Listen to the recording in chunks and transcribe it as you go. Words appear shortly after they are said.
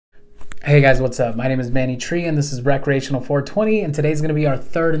Hey guys, what's up? My name is Manny Tree and this is Recreational 420, and today's going to be our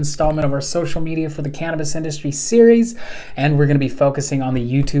third installment of our social media for the cannabis industry series, and we're going to be focusing on the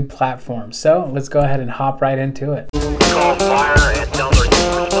YouTube platform. So let's go ahead and hop right into it.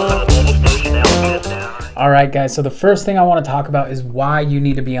 All right, guys, so the first thing I want to talk about is why you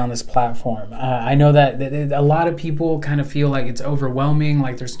need to be on this platform. I know that a lot of people kind of feel like it's overwhelming,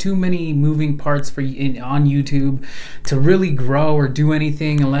 like there's too many moving parts on YouTube to really grow or do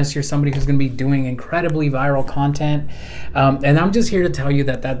anything unless you're somebody who's going to be doing incredibly viral content. And I'm just here to tell you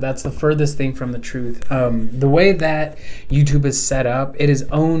that's the furthest thing from the truth. The way that YouTube is set up, it is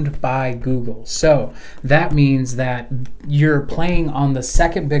owned by Google. So that means that you're playing on the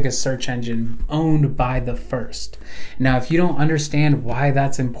second biggest search engine owned by the first. Now, if you don't understand why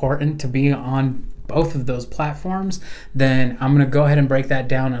that's important to be on both of those platforms, then I'm going to go ahead and break that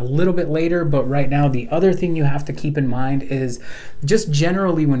down a little bit later. But right now, the other thing you have to keep in mind is just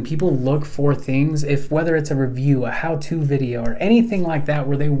generally when people look for things, whether it's a review, a how-to video, or anything like that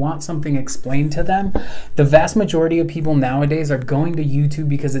where they want something explained to them, the vast majority of people nowadays are going to YouTube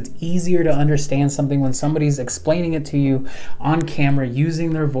because it's easier to understand something when somebody's explaining it to you on camera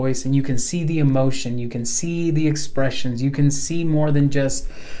using their voice, and you can see the emotion, you can see the expressions, you can see more than just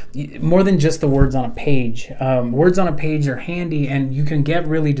the words on a page. Words on a page are handy and you can get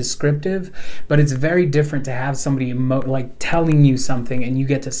really descriptive, but it's very different to have somebody like telling you something and you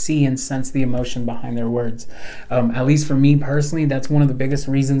get to see and sense the emotion behind their words. At least for me personally, that's one of the biggest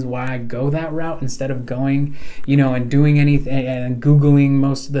reasons why I go that route instead of going, and doing anything and Googling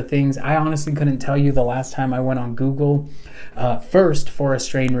most of the things. I honestly couldn't tell you the last time I went on Google first for a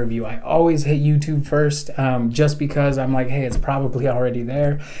strain review. I always hit YouTube first, just because I'm like, hey, it's probably already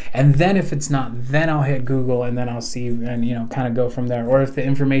there. And then if it's not, then I'll hit Google and then I'll see and kind of go from there. Or if the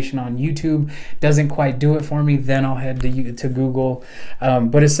information on YouTube doesn't quite do it for me, then I'll head to Google.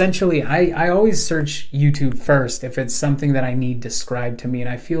 But essentially, I always search YouTube first if it's something that I need described to me. And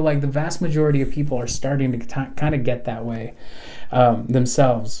I feel like the vast majority of people are starting to kind of get that way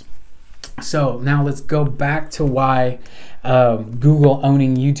themselves. So now let's go back to why Google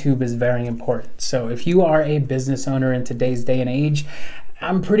owning YouTube is very important. So if you are a business owner in today's day and age,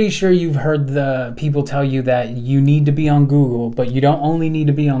 I'm pretty sure you've heard the people tell you that you need to be on Google, but you don't only need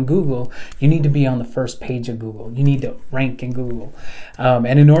to be on Google, you need to be on the first page of Google. You need to rank in Google.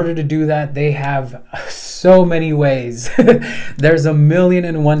 And in order to do that, they have so many ways. There's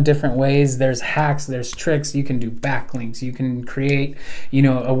 1,000,001 different ways. There's hacks, there's tricks. You can do backlinks. You can create,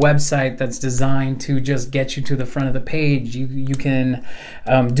 a website that's designed to just get you to the front of the page. You can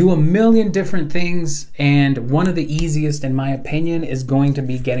do 1,000,000 different things. And one of the easiest, in my opinion, is going to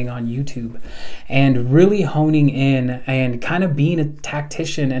be getting on YouTube and really honing in and kind of being a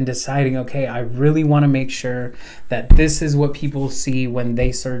tactician and deciding, okay, I really want to make sure that this is what people see when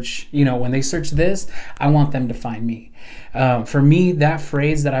they search, when they search this, I want them to find me. For me, that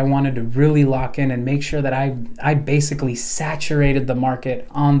phrase that I wanted to really lock in and make sure that I basically saturated the market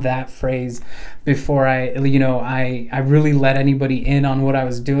on that phrase before I really let anybody in on what I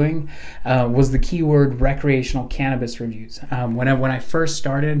was doing, was the keyword recreational cannabis reviews. When I first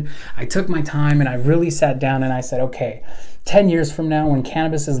started, I took my time and I really sat down and I said, okay, 10 years from now, when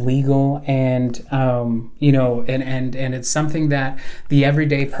cannabis is legal and and it's something that the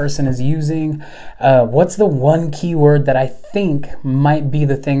everyday person is using, what's the one keyword that I think might be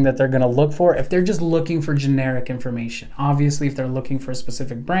the thing that they're going to look for if they're just looking for generic information? Obviously, if they're looking for a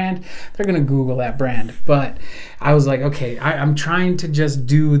specific brand, they're going to Google that brand. But I was like, okay, I'm trying to just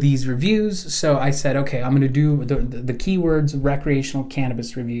do these reviews. So I said, okay, I'm going to do the keywords recreational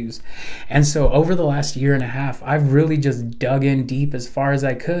cannabis reviews. And so over the last year and a half, I've really just dug in deep as far as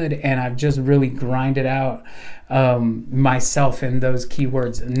I could, and I've just really grinded out myself in those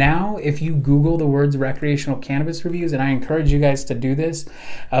keywords. Now, if you Google the words recreational cannabis reviews, and I encourage you guys to do this,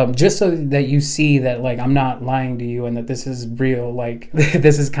 just so that you see that, like, I'm not lying to you and that this is real, like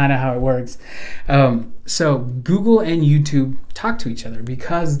this is kind of how it works. So Google and YouTube talk to each other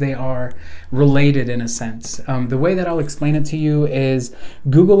because they are related in a sense. The way that I'll explain it to you is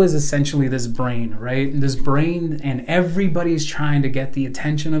Google is essentially this brain, right? This brain, and everybody's trying to get the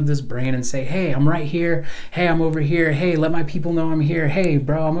attention of this brain and say, hey, I'm right here. Hey, I'm over here. Hey, let my people know I'm here. Hey,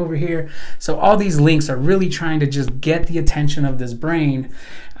 bro, I'm over here. So all these links are really trying to just get the attention of this brain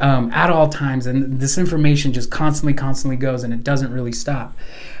at all times. And this information just constantly goes and it doesn't really stop.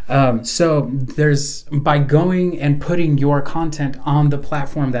 So by going and putting your content on the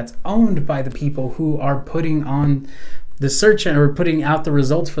platform that's owned by the people who are putting on the search or putting out the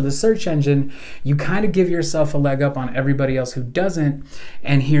results for the search engine, you kind of give yourself a leg up on everybody else who doesn't.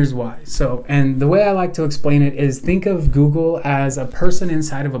 And here's why. So, and the way I like to explain it is, think of Google as a person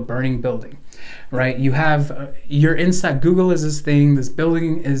inside of a burning building, right? You have, you're inside, Google is this thing, this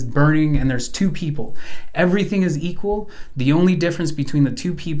building is burning, and there's two people. Everything is equal. The only difference between the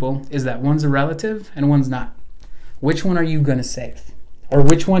two people is that one's a relative and one's not. Which one are you gonna save? Or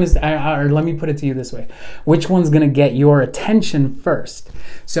which one is, or let me put it to you this way, which one's gonna get your attention first?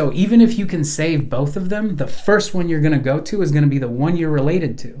 So even if you can save both of them, the first one you're gonna go to is gonna be the one you're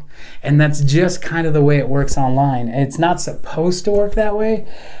related to. And that's just kind of the way it works online. It's not supposed to work that way,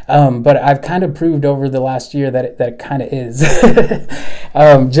 but I've kind of proved over the last year that it kind of is.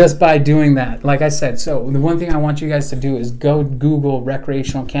 Just by doing that. Like I said, so the one thing I want you guys to do is go Google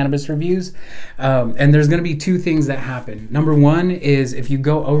recreational cannabis reviews, and there's gonna be two things that happen. Number one is, if you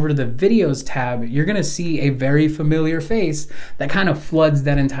go over to the videos tab, you're gonna see a very familiar face that kind of floods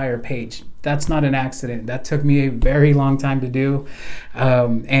that entire page. That's not an accident. That took me a very long time to do,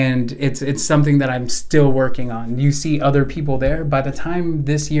 and it's something that I'm still working on. You see other people there. By the time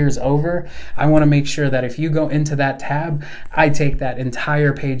this year's over, I want to make sure that if you go into that tab, I take that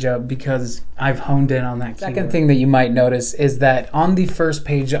entire page up, because I've honed in on that keyword. Second thing that you might notice is that on the first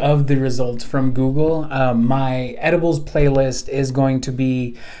page of the results from Google, my edibles playlist is going to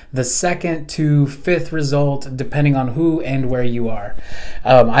be the 2nd to 5th result, depending on who and where you are.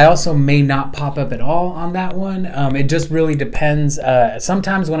 I also may not pop up at all on that one. It just really depends.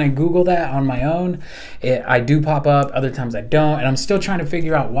 Sometimes when I Google that on my own, I do pop up, other times I don't, and I'm still trying to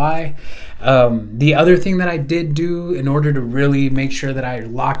figure out why. The other thing that I did do in order to really make sure that I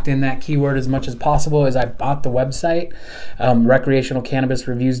locked in that keyword as much as possible is I bought the website,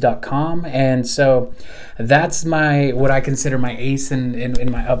 recreationalcannabisreviews.com, and so that's what I consider my ace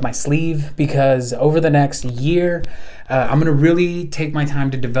up my sleeve, because over the next year, I'm going to really take my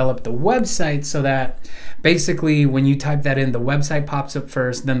time to develop the website, so that basically when you type that in, the website pops up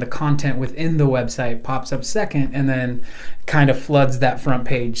first, then the content within the website pops up second, and then kind of floods that front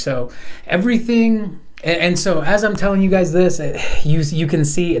page. So everything, and so as I'm telling you guys this, you can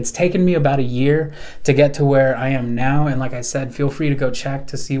see it's taken me about a year to get to where I am now. And like I said, feel free to go check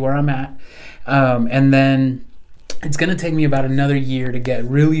to see where I'm at. And then it's going to take me about another year to get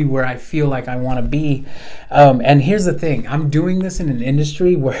really where I feel like I want to be. And here's the thing. I'm doing this in an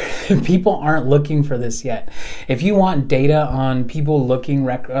industry where people aren't looking for this yet. If you want data on people looking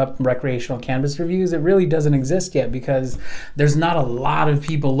up recreational cannabis reviews, it really doesn't exist yet, because there's not a lot of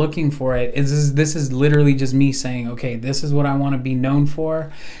people looking for it. This is literally just me saying, okay, this is what I want to be known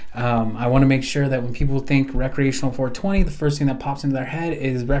for. I want to make sure that when people think recreational 420, the first thing that pops into their head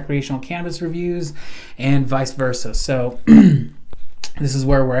is recreational cannabis reviews, and vice versa. So this is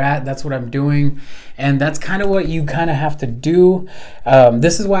where we're at. That's what I'm doing. And that's kind of what you kind of have to do.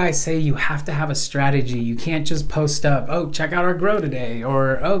 This is why I say you have to have a strategy. You can't just post up, oh, check out our grow today,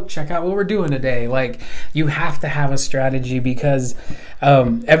 or oh, check out what we're doing today. Like, you have to have a strategy, because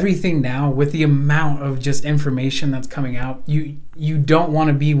everything now, with the amount of just information that's coming out, you don't want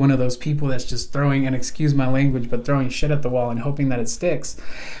to be one of those people that's just throwing, and excuse my language, but throwing shit at the wall and hoping that it sticks,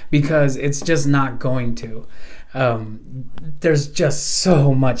 because it's just not going to. There's just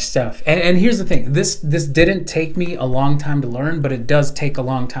so much stuff, and here's the thing, this didn't take me a long time to learn, but it does take a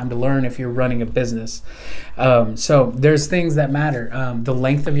long time to learn if you're running a business. So there's things that matter. The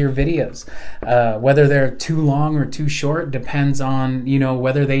length of your videos, whether they're too long or too short, depends on,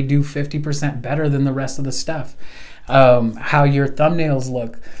 whether they do 50% better than the rest of the stuff. How your thumbnails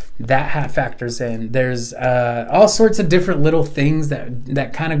look, that factors in. There's all sorts of different little things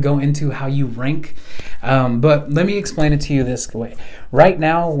that kind of go into how you rank. But let me explain it to you this way. Right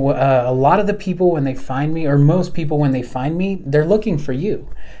now, a lot of the people, when they find me, or most people when they find me, they're looking for you.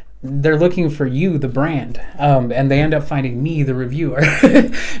 They're looking for you, the brand, and they end up finding me, the reviewer,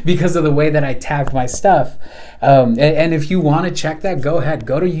 because of the way that I tag my stuff. And if you want to check that, go ahead,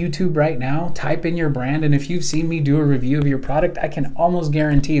 go to YouTube right now, type in your brand, and if you've seen me do a review of your product, I can almost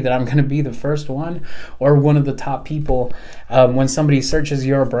guarantee that I'm going to be the first one, or one of the top people when somebody searches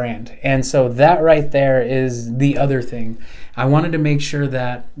your brand. And so that right there is the other thing. I wanted to make sure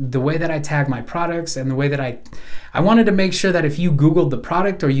that the way that I tag my products, and the way that I wanted to make sure that if you Googled the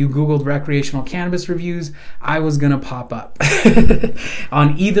product, or you Googled recreational cannabis reviews, I was going to pop up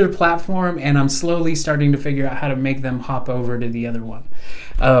on either platform, and I'm slowly starting to figure out how to make them hop over to the other one.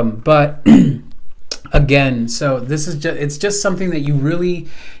 But again, so this is it's just something that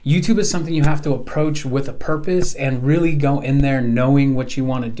YouTube is something you have to approach with a purpose, and really go in there knowing what you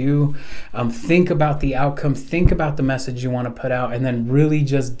want to do. Think about the outcome, think about the message you want to put out, and then really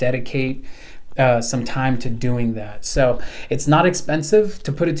just dedicate some time to doing that. So it's not expensive,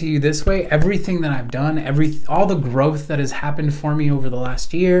 to put it to you this way. Everything that I've done, all the growth that has happened for me over the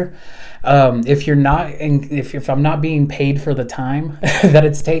last year, if I'm not being paid for the time that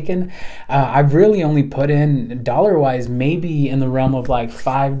it's taken, I've really only put in dollar-wise maybe in the realm of like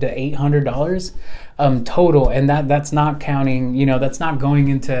 $500 to $800 total, and that's not counting, you know, that's not going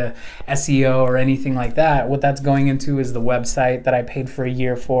into SEO or anything like that. What that's going into is the website that I paid for a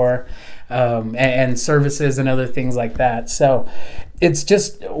year for, and services and other things like that. So it's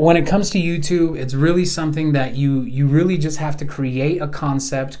just, when it comes to YouTube, it's really something that you really just have to create a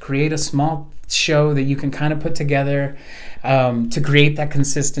concept, create a small show that you can kind of put together to create that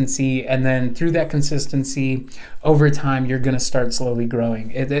consistency, and then through that consistency over time you're going to start slowly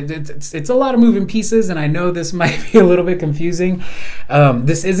growing. It's a lot of moving pieces, and I know this might be a little bit confusing.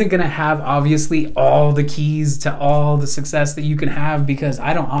 This isn't going to have obviously all the keys to all the success that you can have, because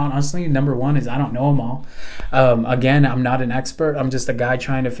I don't, honestly, number one is I don't know them all. Again, I'm not an expert. I'm just a guy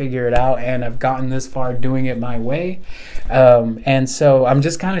trying to figure it out, and I've gotten this far doing it my way. And so I'm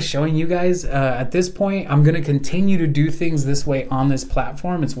just kind of showing you guys, at this point, I'm going to continue to do things this way on this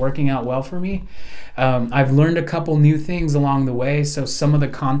platform. It's working out well for me. I've learned a couple new things along the way. So some of the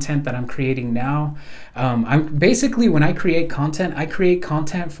content that I'm creating now, I'm basically, when I create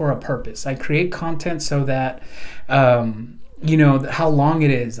content for a purpose. I create content so that, you know, how long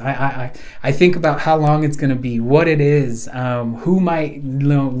it is. I think about how long it's going to be, what it is, who might, you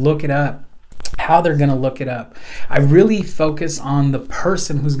know, look it up, how they're going to look it up. I really focus on the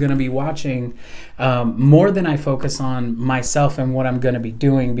person who's going to be watching, more than I focus on myself and what I'm going to be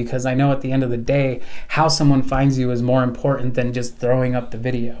doing, because I know at the end of the day, how someone finds you is more important than just throwing up the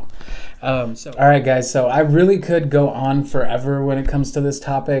video. All right, guys, so I really could go on forever when it comes to this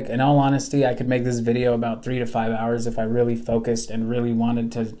topic. In all honesty, I could make this video about 3 to 5 hours if I really focused and really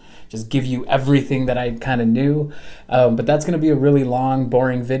wanted to just give you everything that I kind of knew. But that's going to be a really long,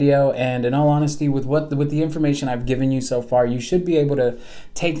 boring video. And in all honesty, with the information I've given you so far, you should be able to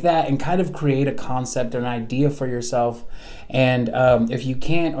take that and kind of create a concept or an idea for yourself. And if you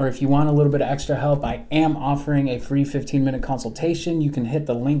can't, or if you want a little bit of extra help, I am offering a free 15-minute consultation. You can hit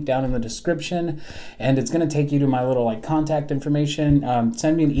the link down in the description, and it's going to take you to my little contact information.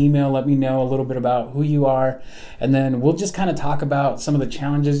 Send me an email, let me know a little bit about who you are, and then we'll just kind of talk about some of the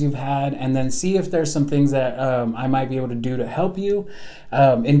challenges you've had, and then see if there's some things that I might be able to do to help you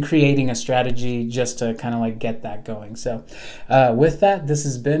in creating a strategy just to kind of get that going. So with that, this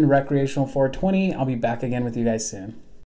has been Recreational 420. I'll be back again with you guys soon.